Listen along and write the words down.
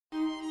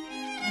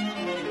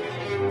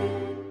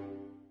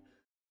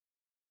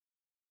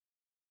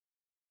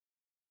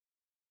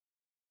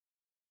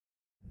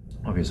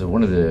Okay, so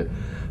one of the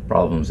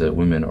problems that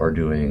women are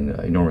doing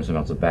enormous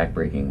amounts of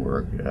backbreaking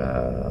work,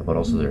 but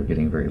also they're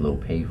getting very low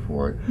pay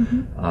for it.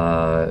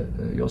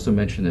 You also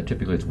mentioned that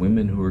typically it's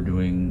women who are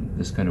doing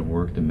this kind of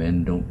work. The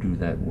men don't do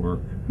that work.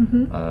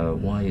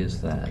 Why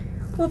is that?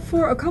 Well,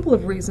 for a couple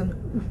of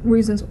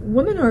reasons.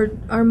 Women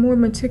are more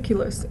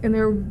meticulous,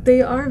 and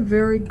they are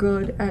very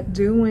good at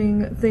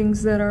doing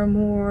things that are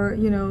more,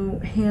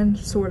 hand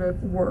sort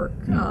of work,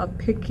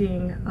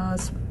 picking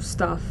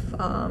stuff.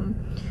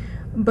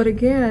 But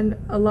again,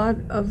 a lot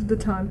of the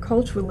time,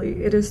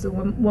 culturally, it is the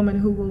woman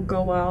who will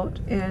go out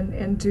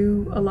and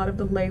do a lot of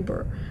the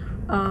labor.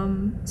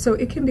 So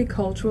it can be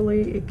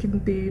culturally, it can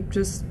be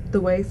just the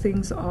way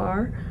things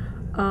are,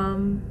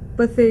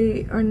 but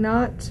they are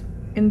not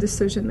in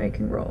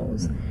decision-making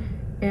roles,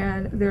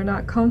 and they're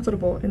not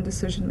comfortable in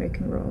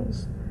decision-making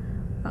roles.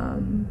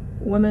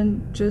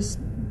 Women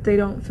they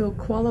don't feel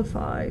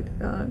qualified.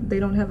 They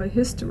don't have a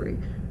history.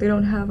 They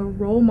don't have a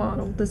role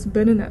model that's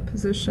been in that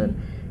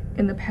position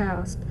in the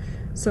past.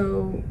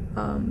 So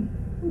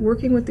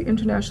working with the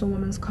International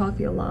Women's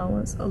Coffee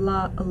Alliance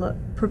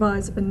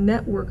provides a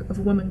network of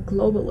women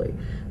globally,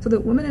 so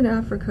that women in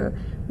Africa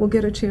will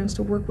get a chance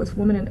to work with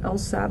women in El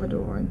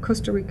Salvador and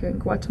Costa Rica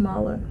and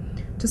Guatemala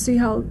to see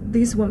how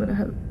these women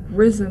have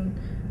risen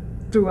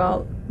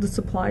throughout the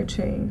supply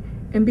chain,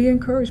 and be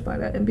encouraged by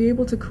that and be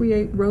able to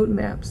create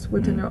roadmaps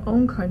within their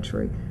own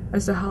country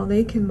as to how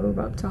they can move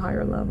up to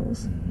higher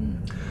levels.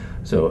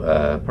 So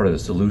part of the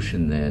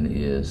solution then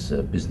is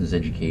business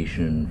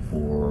education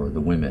for the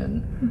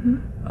women,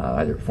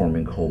 either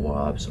forming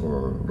co-ops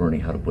or learning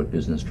how to put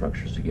business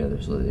structures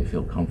together so that they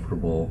feel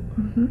comfortable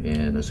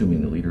in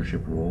assuming the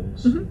leadership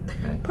roles.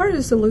 Okay. Part of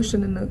the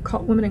solution in the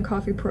Women in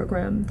Coffee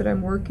program that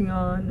I'm working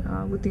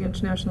on with the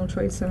International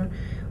Trade Center,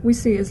 we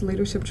see as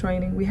leadership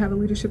training. We have a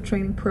leadership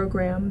training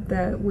program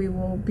that we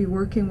will be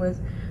working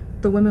with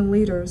the women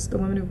leaders, the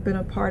women who've been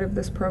a part of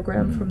this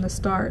program from the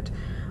start.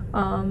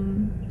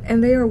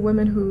 And they are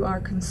women who are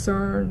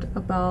concerned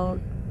about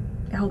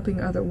helping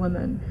other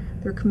women.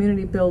 They're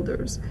community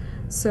builders.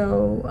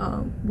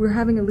 So we're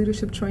having a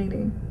leadership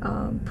training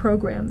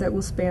program that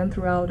will span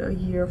throughout a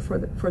year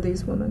for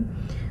these women.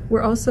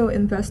 We're also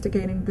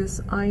investigating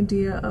this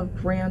idea of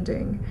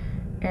branding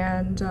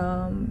and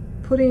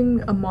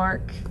putting a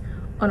mark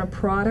on a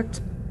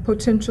product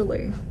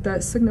potentially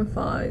that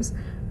signifies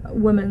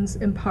women's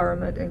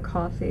empowerment in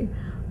coffee.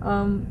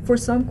 For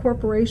some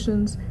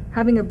corporations,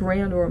 having a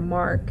brand or a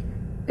mark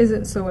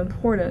isn't so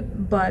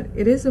important, but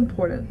it is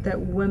important that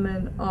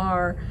women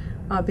are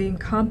being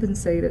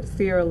compensated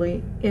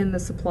fairly in the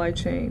supply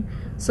chain.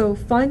 So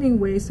finding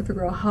ways to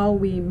figure out how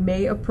we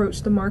may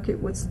approach the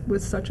market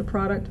with such a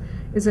product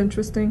is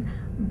interesting.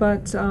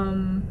 But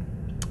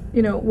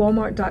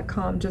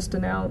Walmart.com just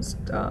announced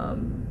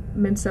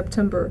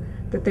mid-September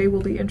that they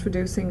will be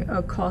introducing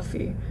a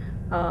coffee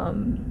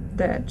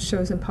that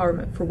shows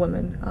empowerment for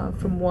women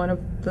from one of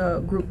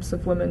the groups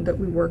of women that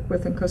we work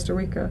with in Costa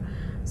Rica.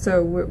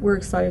 So we're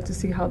excited to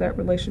see how that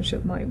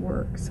relationship might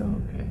work.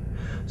 Okay.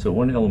 So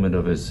one element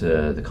of it is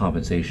the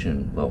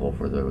compensation level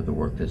for the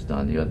work that's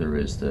done. The other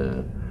is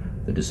the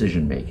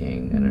decision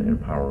making and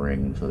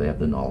empowering, so they have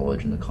the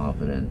knowledge and the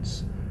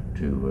confidence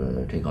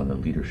to take on the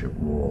leadership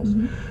roles.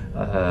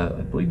 I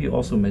believe you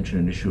also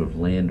mentioned an issue of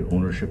land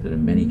ownership, that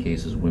in many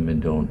cases women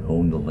don't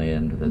own the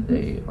land that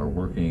they are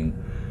working.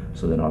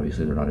 So then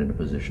obviously they're not in a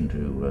position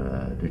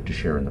to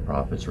share in the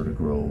profits or to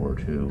grow or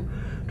to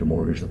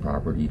mortgage the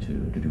property to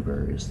do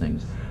various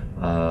things.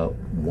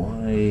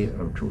 Why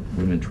are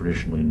women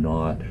traditionally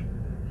not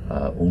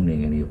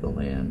owning any of the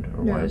land,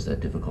 or why is that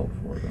difficult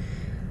for them?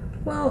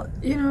 Well,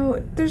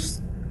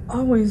 there's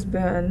always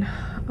been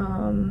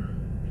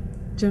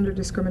gender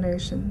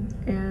discrimination,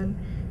 and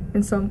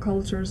in some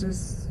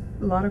cultures,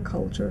 a lot of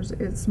cultures,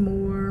 it's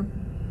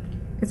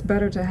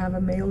better to have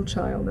a male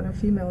child than a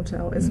female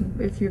child.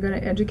 If you're going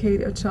to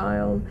educate a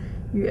child,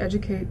 you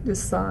educate the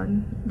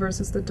son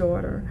versus the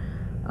daughter.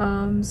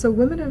 So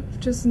women have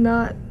just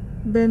not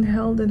been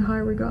held in high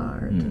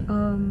regard.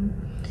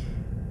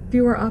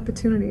 Fewer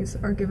opportunities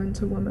are given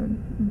to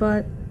women.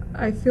 But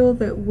I feel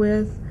that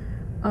with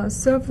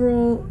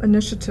several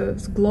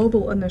initiatives,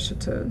 global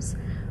initiatives,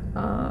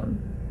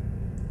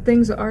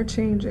 things are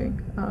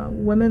changing.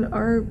 Women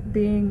are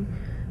being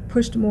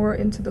pushed more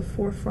into the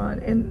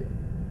forefront. And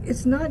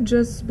it's not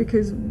just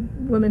because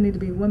women need to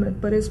be women,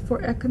 but it's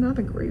for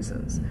economic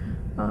reasons.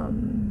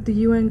 The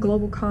UN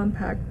Global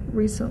Compact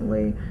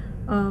recently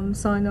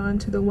signed on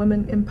to the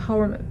Women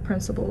Empowerment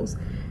Principles.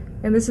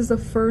 And this is the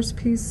first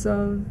piece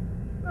of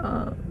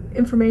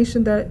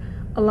information that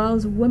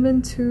allows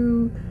women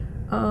to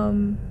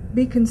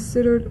be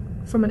considered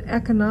from an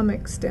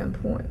economic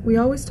standpoint. We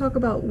always talk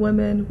about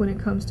women when it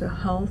comes to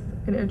health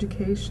and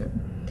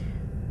education,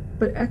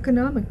 but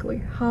economically,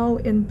 how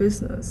in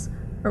business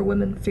are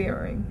women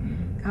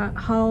faring?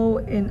 How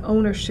in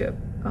ownership?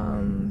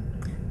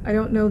 I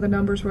don't know the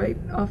numbers right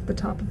off the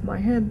top of my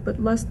head,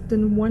 but less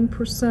than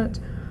 1%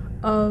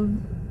 of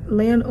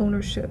land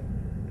ownership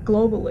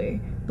globally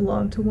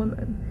belong to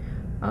women.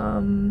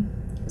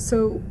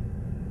 So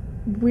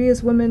we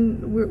as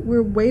women,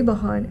 we're way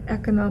behind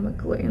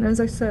economically. And as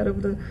I said,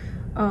 of the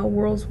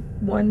world's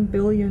 1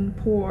 billion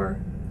poor,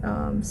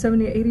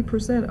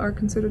 70-80% are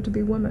considered to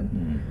be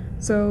women.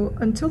 So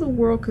until the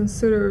world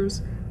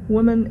considers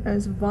women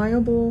as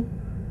viable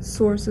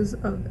sources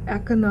of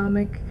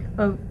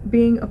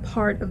being a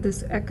part of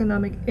this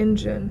economic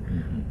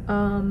engine,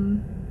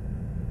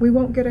 we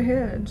won't get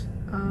ahead.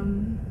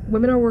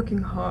 Women are working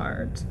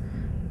hard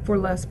for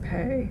less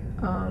pay.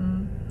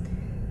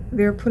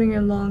 They're putting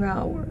in long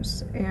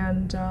hours,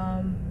 and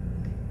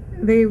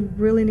they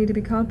really need to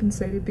be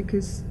compensated,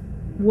 because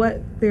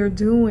what they're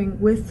doing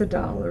with the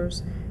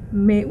dollars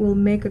will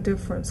make a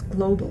difference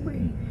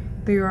globally.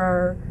 They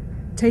are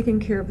taking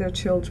care of their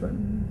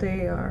children.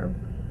 They are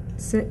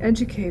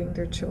educating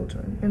their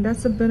children, and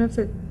that's a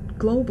benefit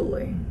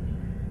globally.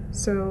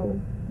 So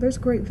there's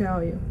great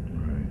value.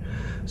 Right.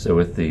 So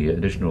with the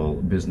additional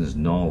business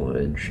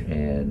knowledge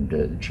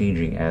and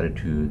changing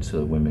attitudes so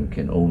that women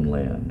can own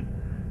land,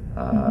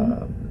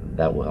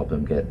 that will help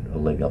them get a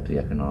leg up the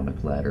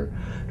economic ladder.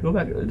 To go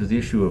back to the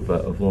issue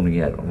of owning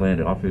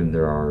land, often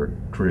there are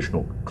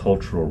traditional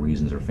cultural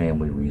reasons or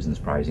family reasons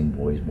prizing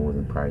boys more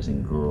than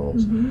prizing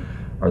girls.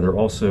 Are there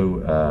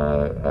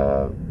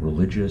also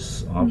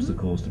religious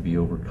obstacles to be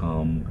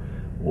overcome,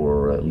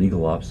 or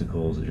legal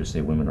obstacles that just say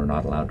women are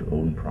not allowed to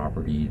own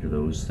property? Do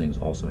those things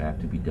also have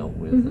to be dealt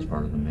with as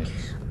part of the mix?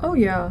 Oh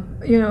yeah,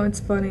 it's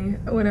funny.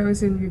 When I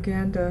was in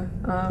Uganda,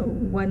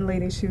 one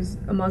lady, she was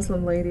a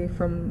Muslim lady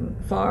from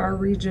far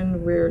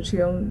region where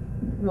she owned,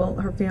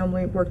 her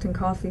family worked in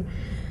coffee,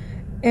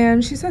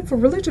 and she said for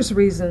religious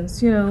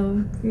reasons, we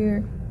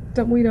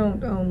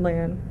don't own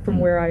land from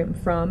where I am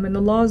from, and the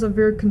laws are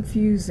very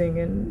confusing,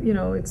 and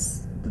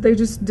they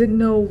just didn't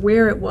know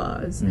where it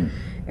was.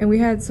 And we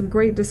had some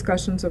great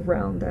discussions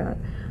around that.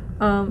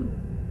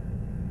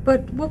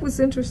 But what was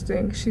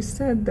interesting, she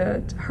said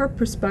that her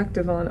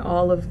perspective on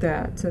all of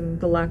that and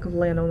the lack of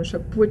land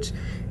ownership, which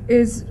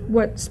is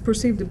what's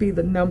perceived to be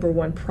the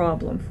 #1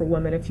 problem for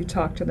women if you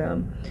talk to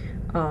them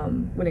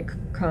when it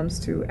comes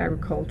to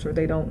agriculture.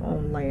 They don't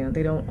own land.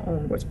 They don't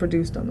own what's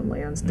produced on the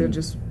lands. They're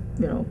just,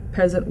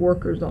 peasant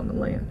workers on the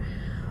land.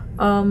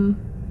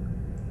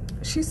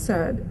 She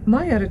said,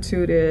 my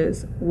attitude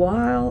is,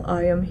 while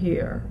I am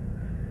here.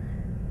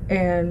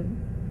 And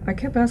I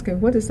kept asking,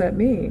 what does that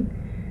mean?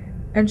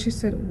 And she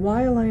said,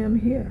 while I am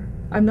here,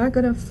 I'm not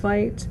going to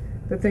fight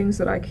the things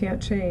that I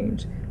can't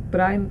change, but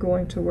I'm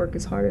going to work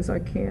as hard as I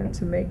can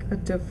to make a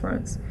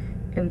difference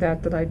in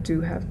that I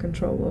do have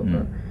control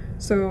over.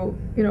 So,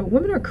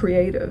 women are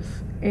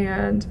creative,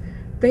 and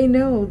they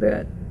know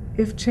that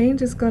if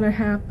change is going to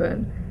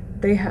happen,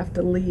 they have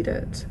to lead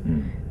it.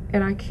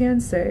 And I can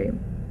say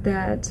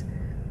that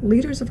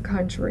leaders of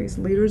countries,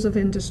 leaders of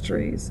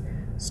industries,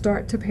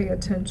 start to pay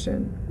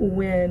attention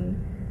when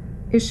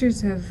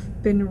issues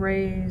have been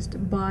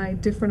raised by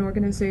different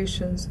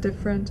organizations,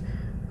 different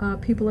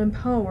people in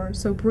power.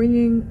 So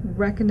bringing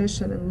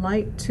recognition and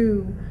light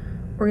to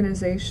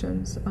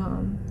organizations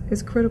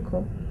is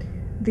critical.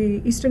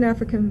 The Eastern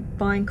African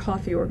Vine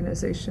Coffee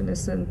Organization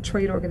is a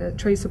trade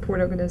support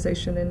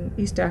organization in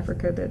East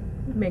Africa that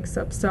makes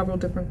up several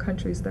different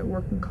countries that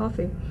work in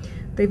coffee.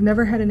 They've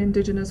never had an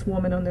indigenous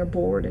woman on their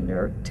board in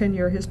their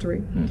 10-year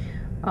history.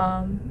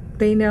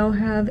 They now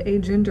have a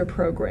gender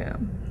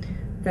program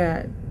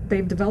that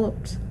they've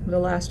developed the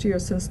last year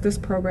since this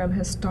program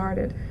has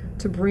started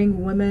to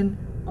bring women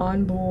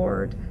on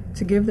board,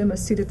 to give them a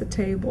seat at the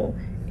table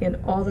in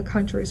all the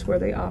countries where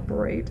they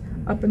operate.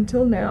 Up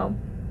until now,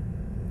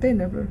 they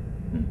never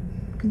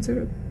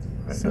considered.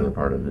 Right, so, another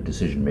part of the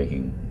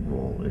decision-making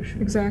role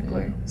issue.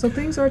 Exactly. Yeah. So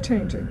things are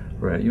changing.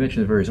 Right. You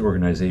mentioned the various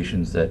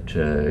organizations that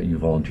you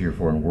volunteer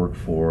for and work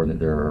for. That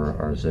there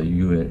are a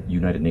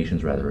United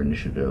Nations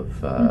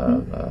initiative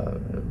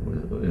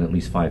in at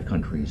least 5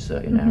 countries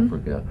in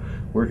Africa.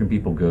 Where can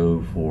people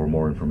go for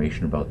more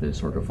information about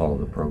this, or to follow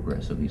the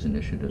progress of these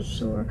initiatives?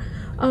 Sure.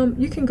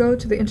 You can go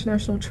to the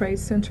International Trade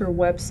Center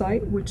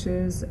website, which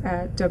is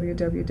at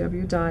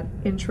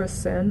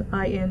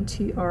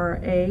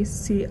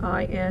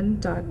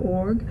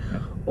www.intracin.org,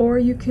 or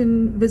you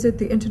can visit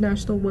the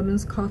International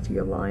Women's Coffee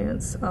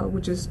Alliance,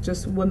 which is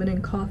just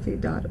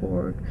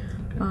womenincoffee.org,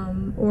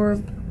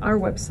 or our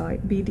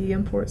website,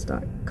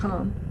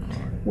 bdimports.com,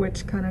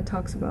 which kind of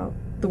talks about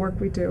the work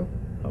we do.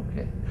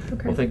 Okay.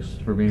 Well, thanks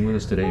for being with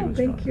us today.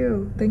 Thank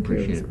you. Thank you.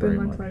 Appreciate it very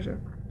much. It's been my pleasure.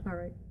 All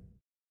right.